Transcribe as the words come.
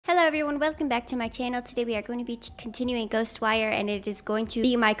everyone, welcome back to my channel. Today we are going to be continuing Ghostwire, and it is going to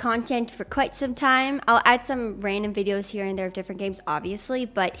be my content for quite some time. I'll add some random videos here and there of different games, obviously,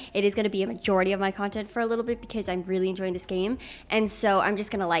 but it is going to be a majority of my content for a little bit because I'm really enjoying this game, and so I'm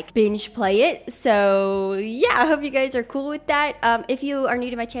just gonna like binge play it. So yeah, I hope you guys are cool with that. If you are new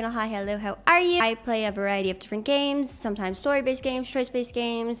to my channel, hi, hello, how are you? I play a variety of different games, sometimes story-based games, choice-based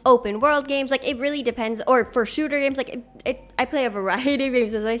games, open world games, like it really depends, or for shooter games, like I play a variety of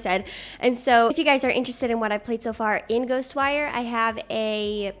games, as I said. And so if you guys are interested in what I've played so far in Ghostwire, I have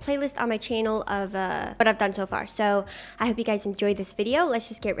a playlist on my channel of what I've done so far. So I hope you guys enjoyed this video. Let's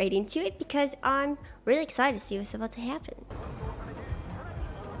just get right into it because I'm really excited to see what's about to happen.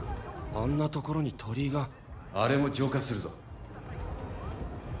 あんなところに鳥居が。あれも浄化するぞ。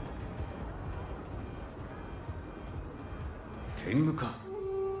天狗か。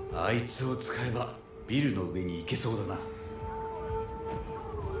あいつを使えばビルの上に行けそうだな。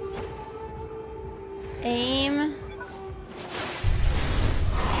Aim.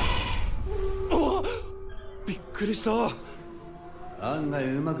 お、びっくりした。案外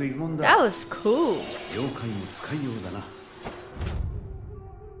うまくいくもんだ。That was cool. 妖怪も使いようだな。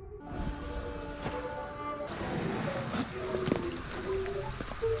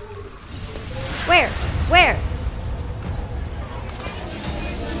Where? Where?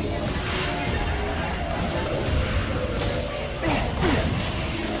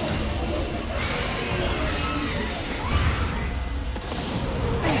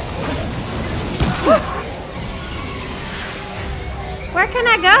 Where can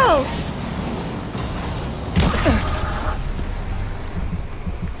I go?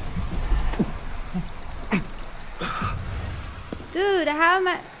 Dude, how am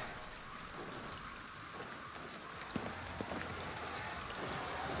I?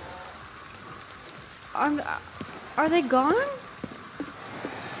 Are they gone?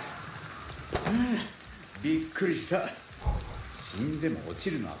 びっくりした。死んでも落ち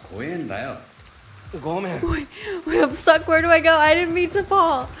るのは怖えんだよ。ごめん。Wait, I'm stuck. Where do I go? I didn't mean to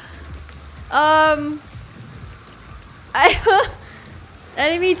fall. I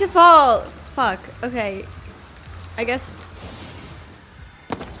didn't mean to fall. Fuck. Okay. I guess.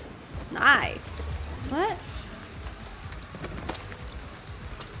 Nice. What?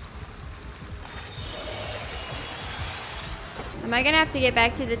 Am I gonna have to get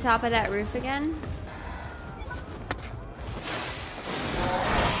back to the top of that roof again?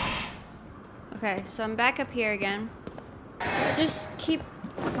 Okay, so I'm back up here again. Just keep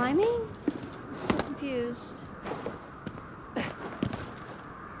climbing? I'm so confused.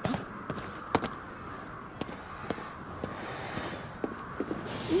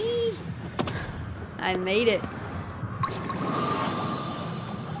 Eee! I made it.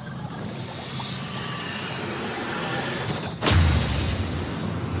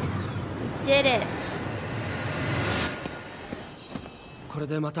 Did it. これ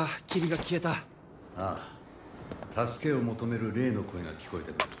でまた霧が消えた。ああ、助けを求める霊の声が聞こえ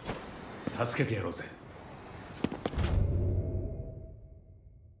てくる。助けてやろうぜ。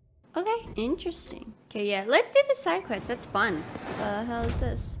Okay, interesting. Okay, yeah, let's do the side quest. That's fun. The hell is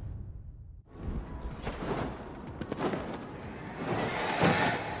this?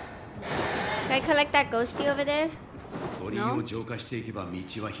 Can I collect that ghosty over there? 鳥居を浄化していけば道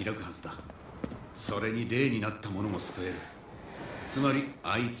は開くはずだ。それに霊になった者も救える。つまり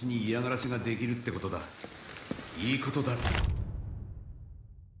あいつに嫌がらせができるってことだ。いいことだ。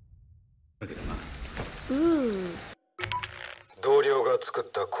だけどな。同僚が作っ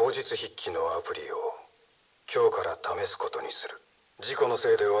た口実筆記のアプリを今日から試すことにする。事故の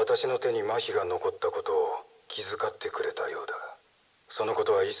せいで私の手に麻痺が残ったことを気遣ってくれたようだ。そのこ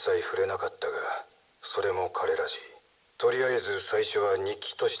とは一切触れなかったが、それも彼らしい。とりあえず最初は日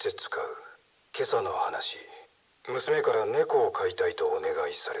記として使う。今朝の話。娘から猫を飼いたいとお願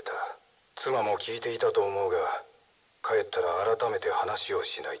いされた。妻も聞いていたと思うが、帰ったら改めて話を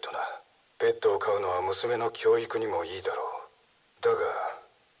しないとな。ペットを飼うのは娘の教育にもいいだろう。だが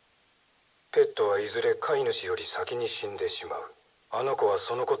ペットはいずれ飼い主より先に死んでしまう。あの子は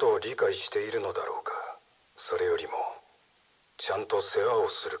そのことを理解しているのだろうか。それよりもちゃんと世話を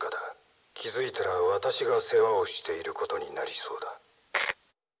するかだ。気づいたら私が世話をしていることになりそうだ。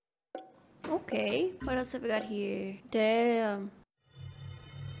Okay, what else have we got here? Damn.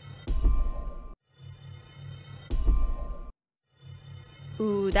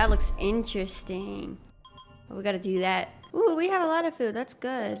 Ooh, that looks interesting. Oh, we gotta do that. Ooh, we have a lot of food. That's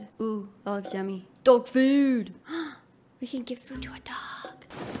good. Ooh, that looks yummy. Dog food! We can give food to a dog.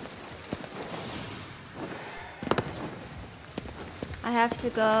 I have to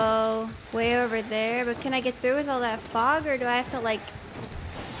go way over there, but can I get through with all that fog, or do I have to like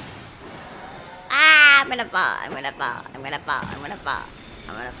gonna fall. I'm gonna fall. I'm gonna fall. I'm gonna fall.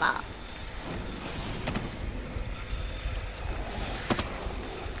 I'm gonna fall.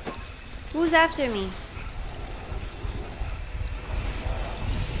 Who's after me?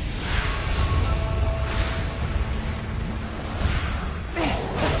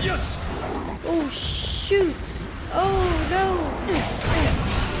 Yes. Oh shoot! Oh no!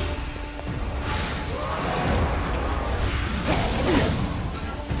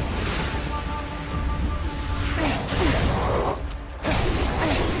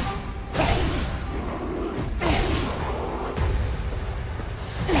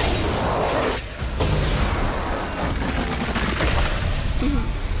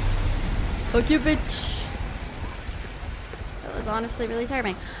 Fuck you, bitch. That was honestly really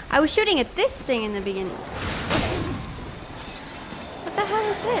terrifying. I was shooting at this thing in the beginning. What the hell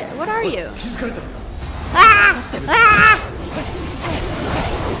is it? What are you? Ah! Ah!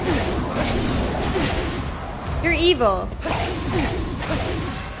 You're evil.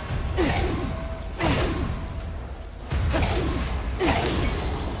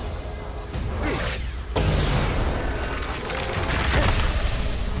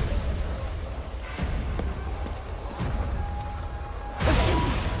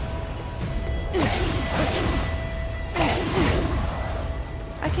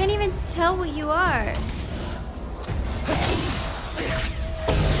 I can't even tell what you are.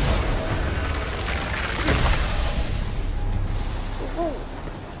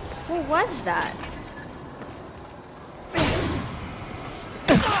 What was that?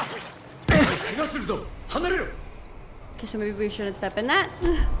 Okay, so maybe we shouldn't step in that.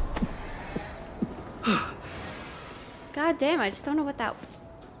 God damn, I just don't know what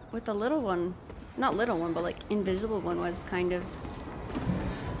the little one, not little one, but like invisible one was kind of.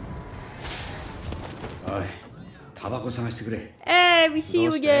 おい、タバコ探してくれ。 Hey, we see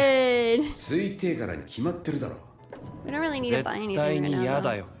you again. 吸いてえからに決まってるだろ。 We don't really need to buy anything right now.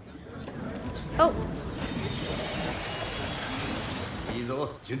 Though. Oh. いいぞ、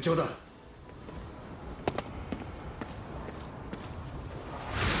順調だ。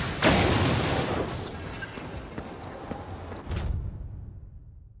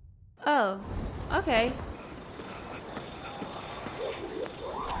 Oh, okay.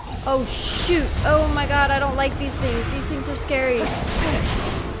 Oh shoot! Oh my god, I don't like these things. These things are scary.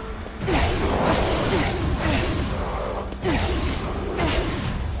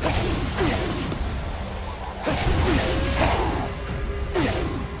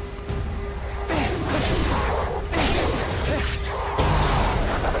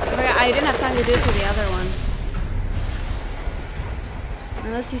 I didn't have time to do it to the other one.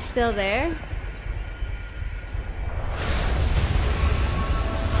 Unless he's still there.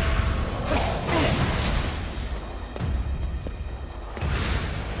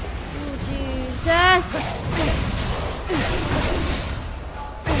 Oh, Jesus!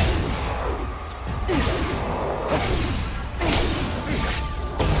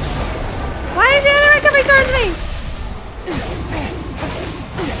 Why is the other one coming towards me?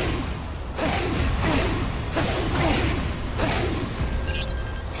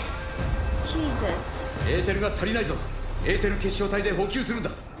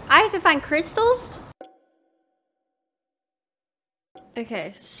 I have to find crystals?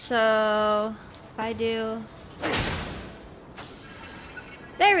 Okay, so if I do...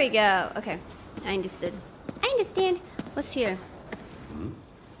 There we go. Okay, I understood. I understand. What's here?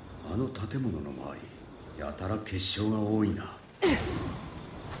 あの建物の周り、やたら結晶が多いな。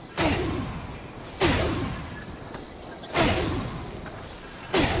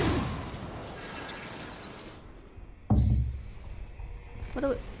 What do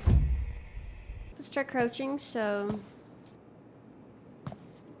we... Let's try crouching, so...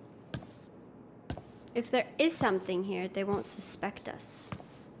 If there is something here, they won't suspect us.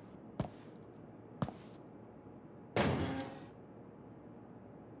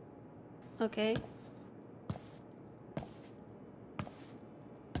 Okay.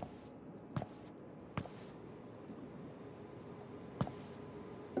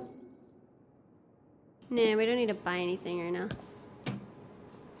 Nah, we don't need to buy anything right now.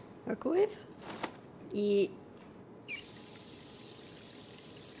 Microwave? Yeah.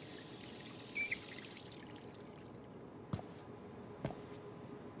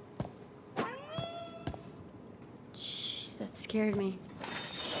 Jeez, that scared me.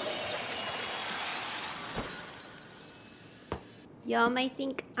 Y'all might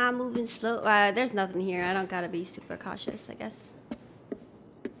think I'm moving slow. There's nothing here. I don't gotta be super cautious, I guess.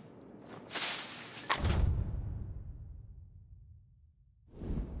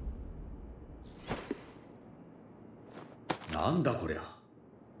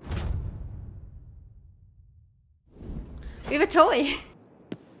 We have a toy.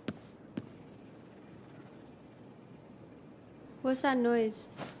 What's that noise?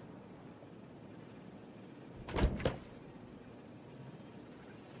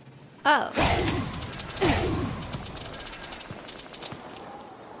 Oh.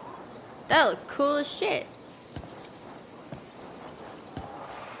 That looked cool as shit.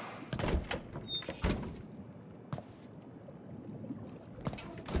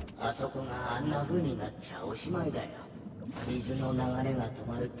 あそこがあんな風になっちゃおしまいだよ。水の流れが止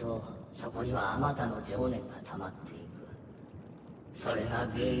まると、そこにはあまたの情念が溜まっていく。それが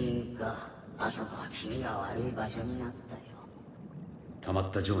原因か、あそこは気味が悪い場所になったよ。溜ま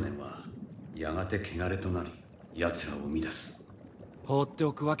った情念はやがて汚れとなり、奴らを生み出す。放って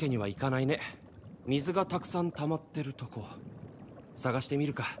おくわけにはいかないね。水がたくさん溜まってるとこ探してみ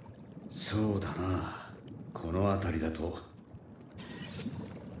るか。そうだな。この辺りだと。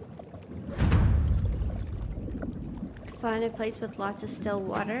Find a place with lots of still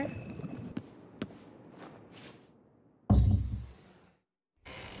water.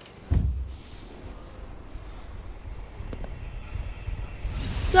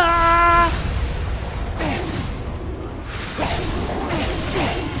 Ah!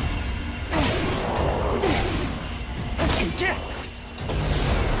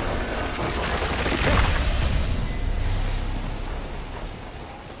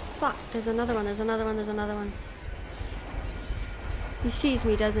 Fuck, there's another one, there's another one, there's another one. He sees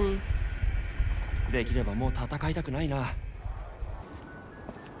me, doesn't he? できればもう戦いたくないな。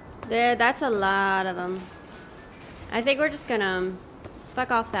There, that's a lot of them. I think we're just gonna fuck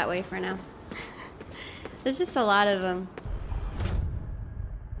off that way for now. There's just a lot of them.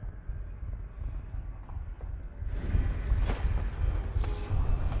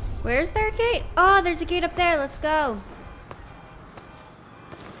 Where's their gate? Oh, there's a gate up there. Let's go.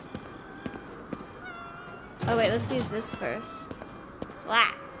 Oh wait, let's use this first. Blah.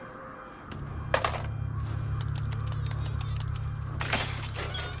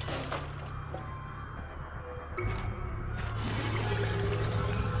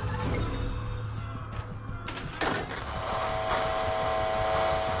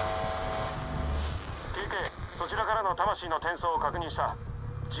 TK、そちらからの魂の転送を確認した。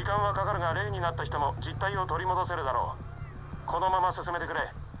時間はかかるが、霊になった人も実体を取り戻せるだろう。このまま進めてく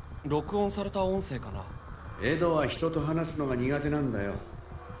れ。録音された音声かな。エドは人と話すのが苦手なんだよ。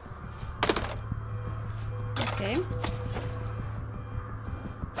Okay.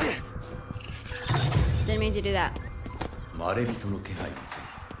 Didn't mean to do that. マレビトの気配がする。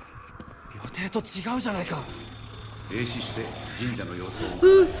予定と違うじゃないか。停止して神社の様子を。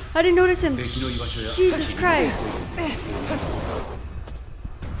I didn't notice him. 敵の居場所や。Jesus Christ.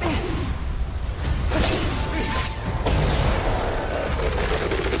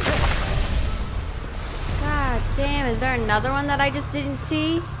 God damn, is there another one that I just didn't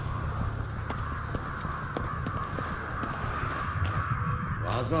see?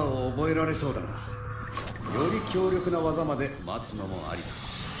 技を覚えられそうだな。より強力な技まで待つのもありだ。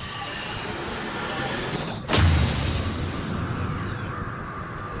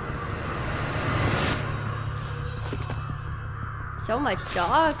So much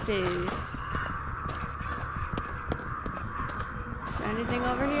dog food. Is there anything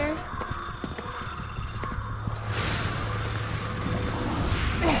over here?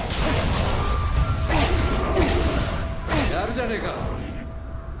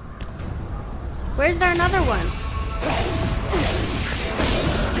 Where's there another one?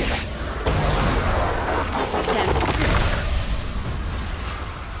 It's him.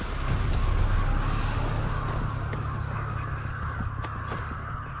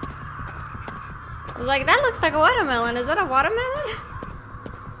 I was like, that looks like a watermelon. Is that a watermelon?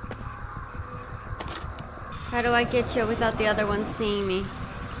 How do I get you without the other one seeing me?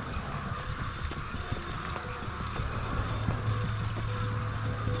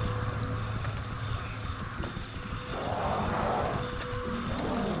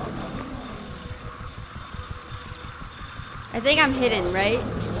 I think I'm hidden, right?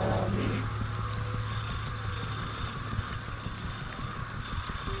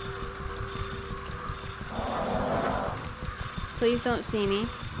 Please don't see me.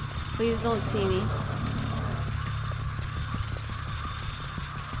 Please don't see me.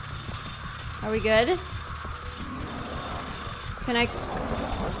 Are we good? Can I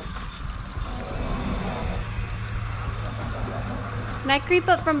creep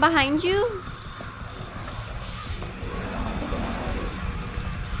up from behind you?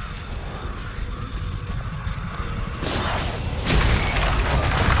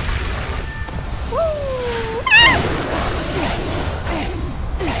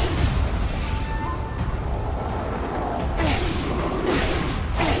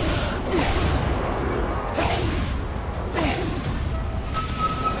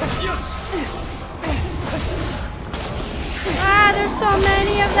 so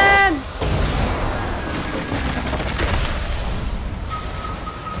many of them!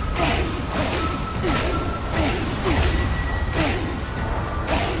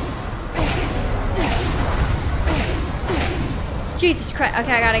 Jesus Christ.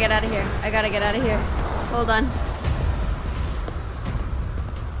 Okay, I gotta get out of here. I gotta get out of here. Hold on.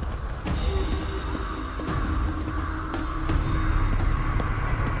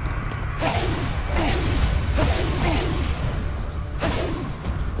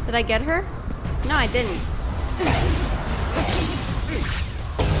 Did I get her? No, I didn't.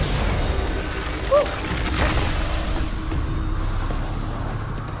 Woo.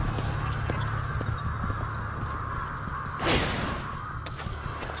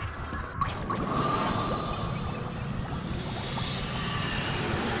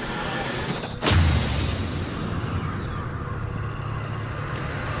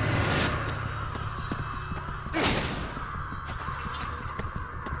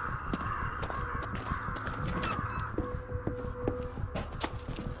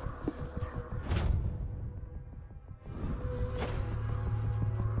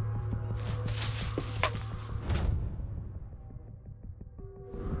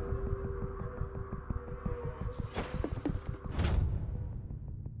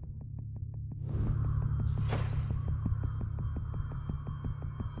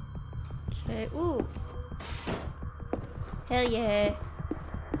 Okay, ooh. Hell yeah.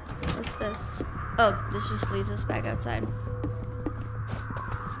 What's this? Oh, this just leads us back outside.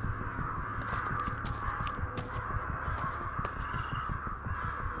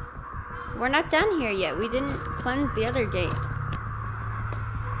 We're not done here yet. We didn't cleanse the other gate.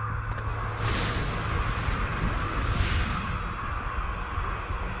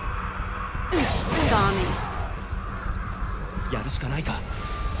 Saw me. やるしかないか。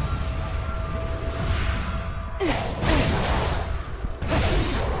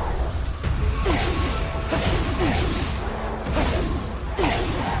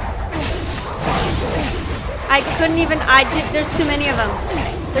I couldn't even, there's too many of them.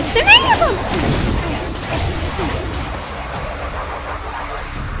 There's too many of them!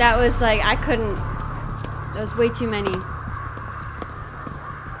 That was like, I couldn't, that was way too many.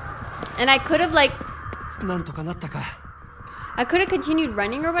 And I could have like, なんとかなったか。I could have continued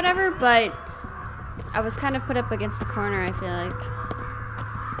running or whatever, but I was kind of put up against the corner, I feel like.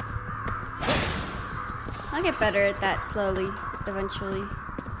 I'll get better at that slowly, eventually.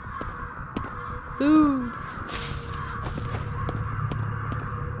 Ooh.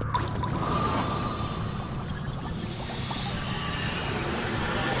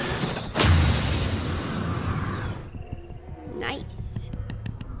 Nice.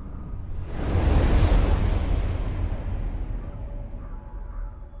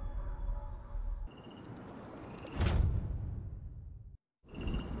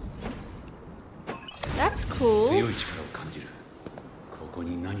 That's cool. 強い力を感じる。ここ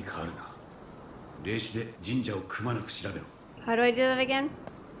に何かあるな。霊視で神社をくまなく調べろ。How do I do that again?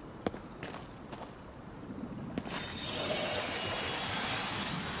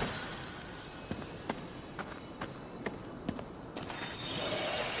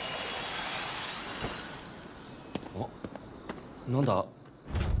 Oh, なんだ?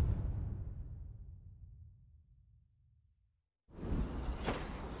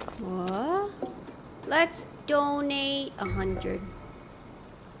 What? Let's donate 100.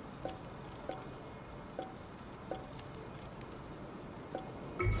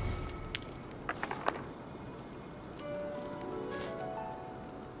 How is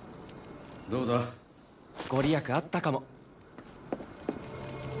it? ご利益あったかも。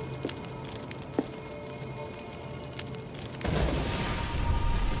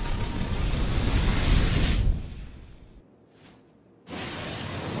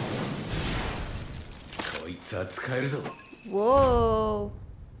こいつは使えるぞ。Whoa.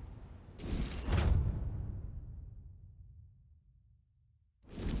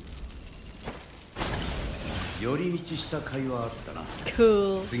 寄り道した甲斐はあったな。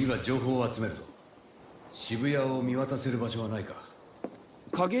Cool. 次は情報を集めるぞ。渋谷を見渡せる場所はないか。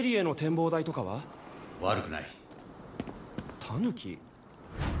影リへの展望台とかは？悪くない。タヌキ？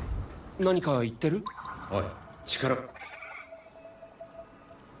何か言ってる？おい、力。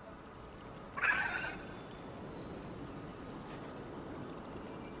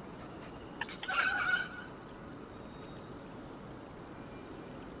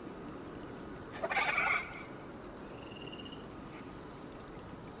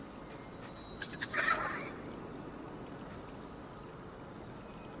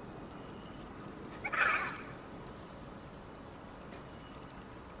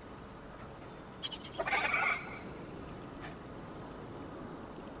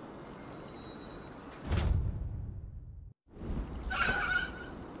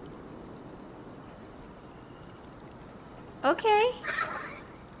Okay.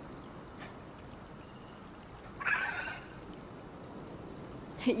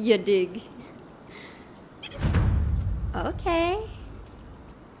 You dig. Okay.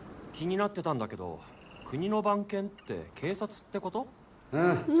 気になってたんだけど、国の番犬って警察ってこと？あ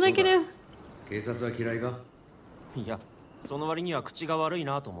あ、Look at him. 警察は嫌いか？いや、その割には口が悪い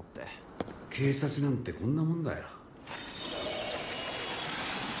なと思って。警察なんてこんなもんだよ。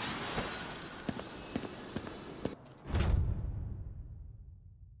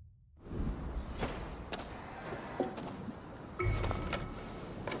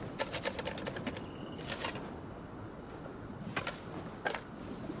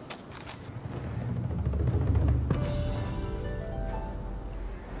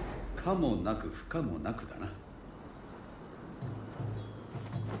可もなく不可もなくだな。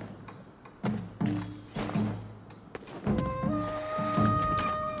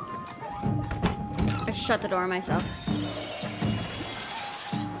I shut the door myself.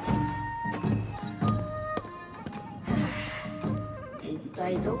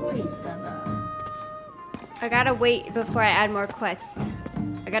 I gotta wait before I add more quests.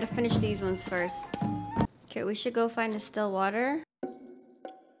 I gotta finish these ones first. Okay, we should go find the still water.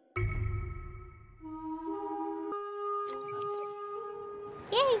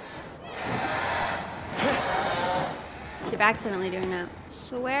 Yay! Keep accidentally doing that.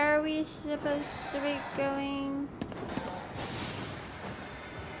 So where are we supposed to be going?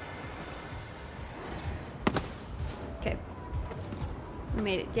 Okay. We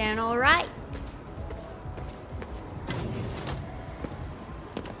made it down all right.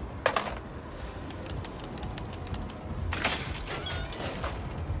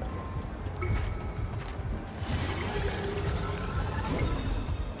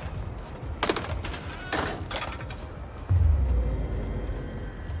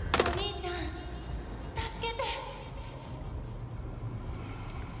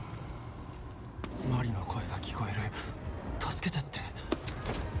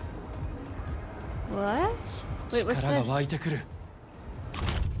 What? Wait, what's this?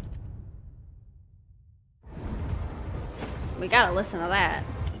 We gotta listen to that.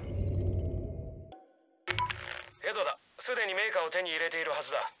 エドだ。すでにメーカーを手に入れているは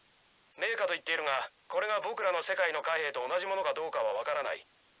ずだ。メーカーと言っているが、これが僕らの世界の貨幣と同じものかどうかはわからない。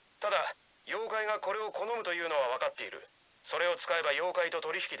ただ、妖怪がこれを好むというのは分かっている。それを使えば妖怪と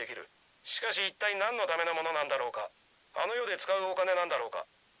取引できる。しかし一体何のためのものなんだろうか。あの世で使うお金なんだろうか。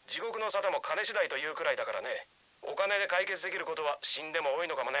地獄の沙汰も金次第というくらいだからね。お金で解決できることは死んでも多い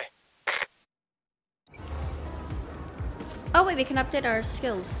のかもね。Oh wait, we can update our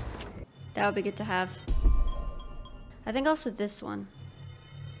skills. That would be good to have. I think also this one.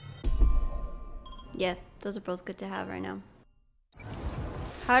 Yeah, those are both good to have right now.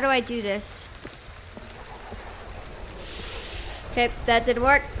 How do I do this? Okay, that didn't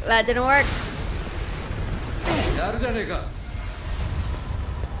work. That didn't work. やるじゃねえか。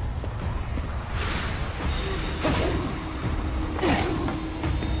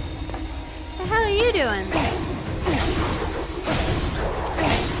What the hell are you doing?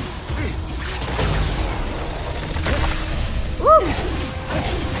 Woo!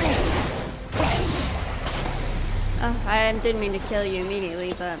 Oh, I didn't mean to kill you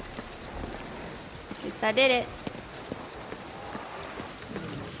immediately, but at least I did it.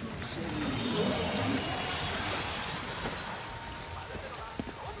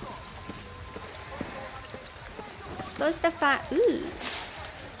 Supposed to find. Ooh.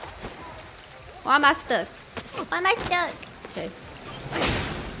 Why am I stuck? Why am I stuck? Okay.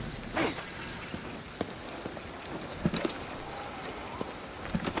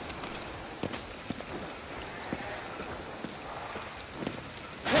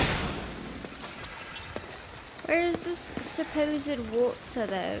 Where is this supposed water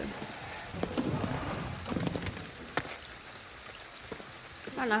though?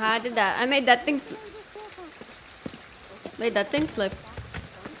 I don't know how I did that. I made that thing flip.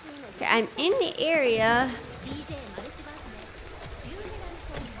 Okay, I'm in the area.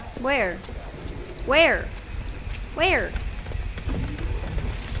 Where? Where? Where?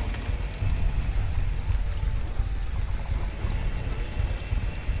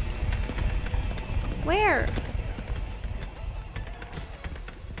 Where?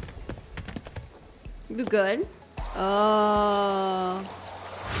 You good? Oh.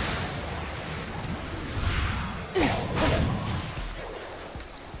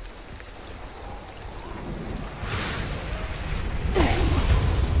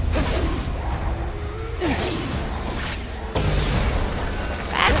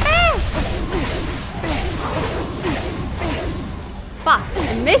 Fuck,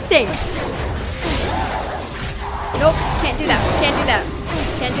 I'm missing. Nope, can't do that. Can't do that.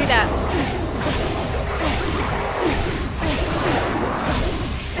 Can't do that.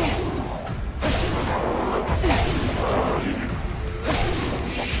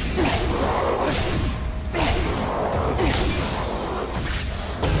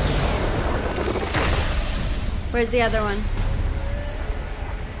 Where's the other one?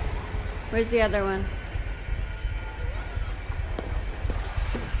 Where's the other one?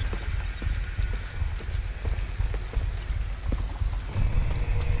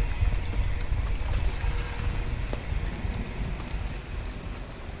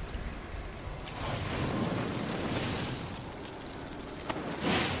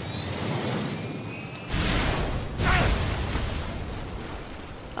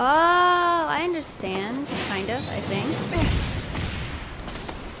 Oh, I understand. Kind of, I think.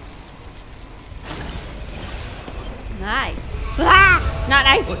 Nice. Ah! Not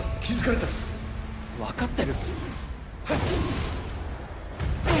nice. おい、気づかれた。分かってる。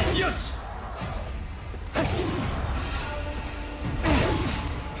よし。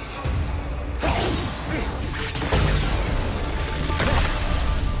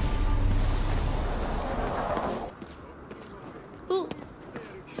Ooh.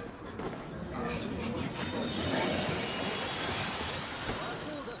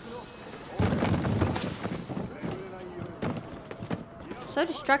 So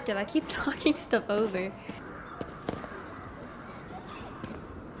destructive. I keep knocking stuff over.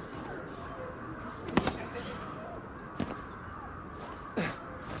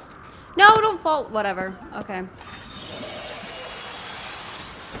 No, don't fall. Whatever. Okay.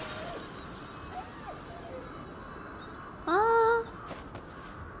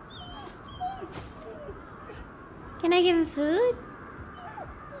 Can I give him food?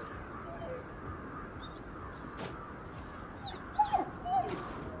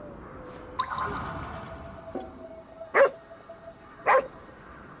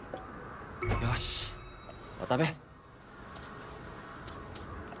よし、お食べ。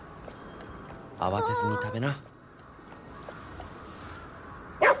慌てずに食べな。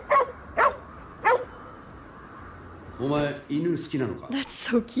お前犬好きなのか？ That's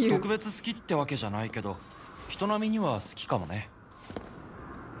so cute. 特別好きってわけじゃないけど、人並みには好きかもね。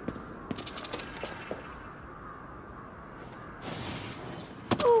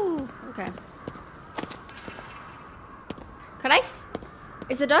Ooh, okay. Could I?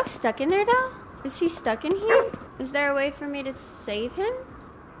 Is the dog stuck in there though? Is he stuck in here? Is there a way for me to save him?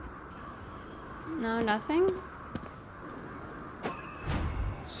 No, nothing.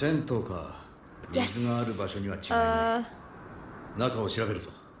 銭湯か。水がある場所には違いない。中を調べるぞ。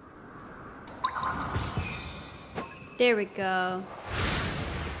There we go.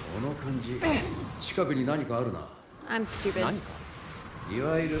 この感じ、近くに何かあるな。I'm stupid. 何か？い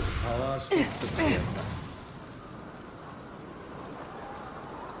わゆるパワースポットってやつだ。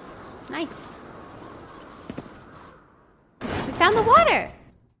Nice. We found the water.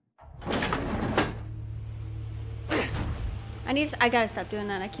 I gotta stop doing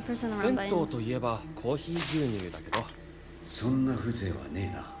that. I keep pressing the 銭 wrong 湯 buttons. といえばコーヒー牛乳だけど。そんな風情は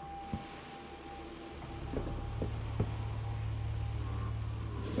ねえな。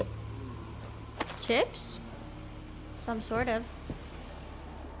Chips? Some sort of.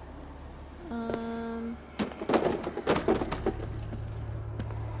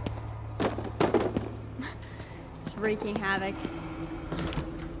 It's wreaking havoc. .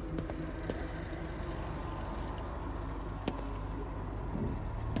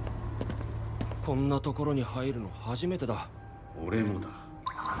こんなところに入るの初めてだ。俺もだ。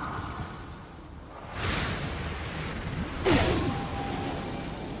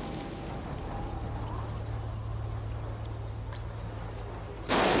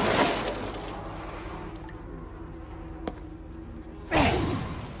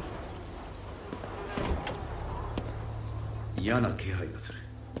嫌な気配がする。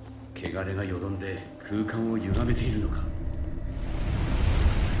汚れがよどんで空間を歪めているのか。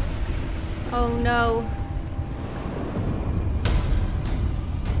Oh no.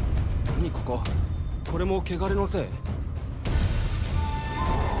 何ここ？これも汚れのせい？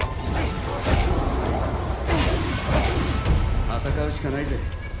戦うしかないぜ。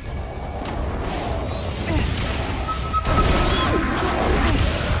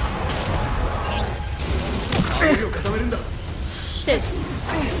守りを固めるんだ。Shit.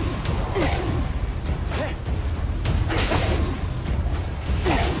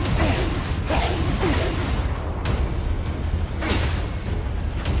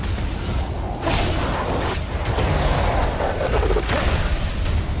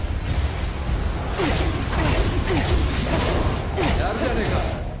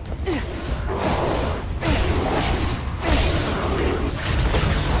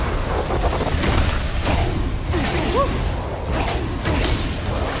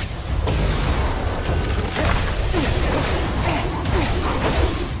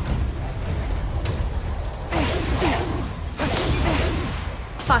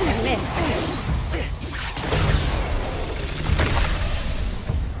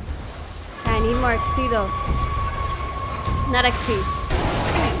 need more XP though. Not XP.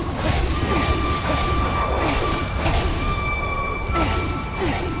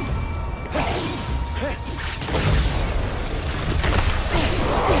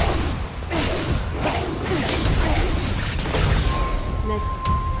 Miss.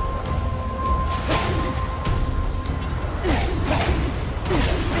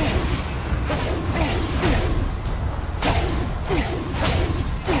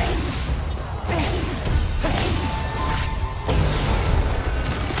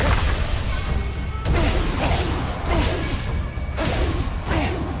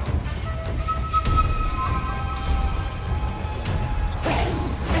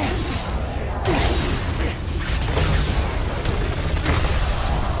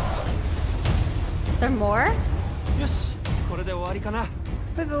 There more? よし、これで終わりかな。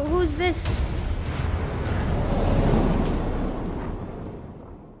 Wait, but who's this?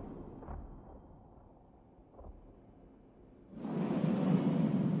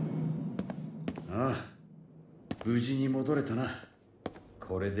 Ah, 無事に戻れたな。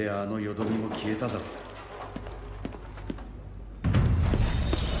これであのよどみも消えただろう。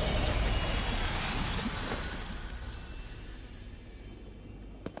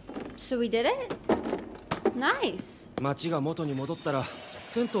So we did it? Nice. 街が元に戻ったら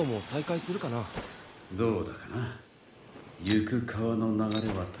銭湯も再開するかな。どうだかな。行く川の流れ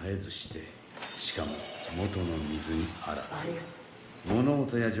は絶えずして、しかも元の水にあらず。物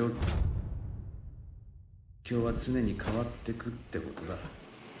事や状況は常に変わってくってことだ。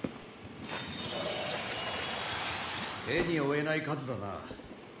手に負えない数だな。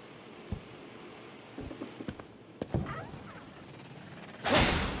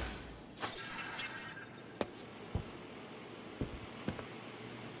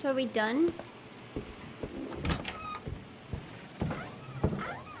So are we done?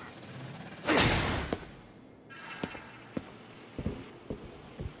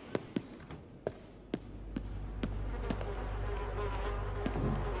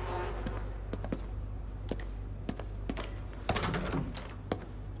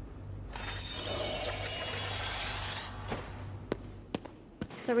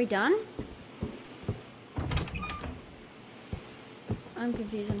 So are we done? I'm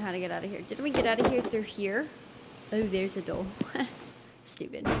confused on how to get out of here. Did we get out of here through here? Oh, there's a door.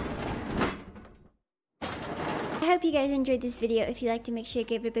 Stupid. I hope you guys enjoyed this video. If you liked it, make sure you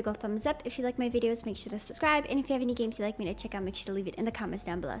give it a big ol' thumbs up. If you like my videos, make sure to subscribe. And if you have any games you'd like me to check out, make sure to leave it in the comments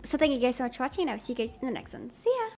down below. So thank you guys so much for watching, and I'll see you guys in the next one. See ya!